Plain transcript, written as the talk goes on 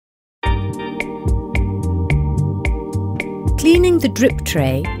Cleaning the drip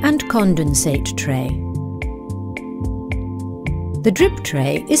tray and condensate tray. The drip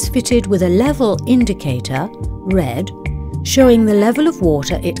tray is fitted with a level indicator, red, showing the level of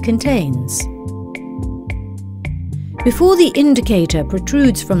water it contains. Before the indicator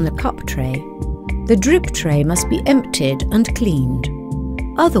protrudes from the cup tray, the drip tray must be emptied and cleaned.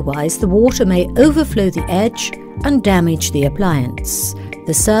 Otherwise, the water may overflow the edge and damage the appliance,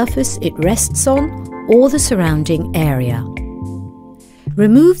 the surface it rests on, or the surrounding area.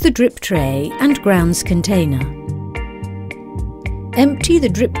 Remove the drip tray and grounds container. Empty the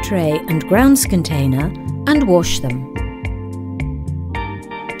drip tray and grounds container and wash them.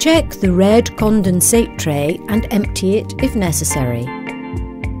 Check the red condensate tray and empty it if necessary.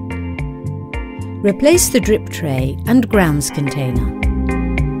 Replace the drip tray and grounds container.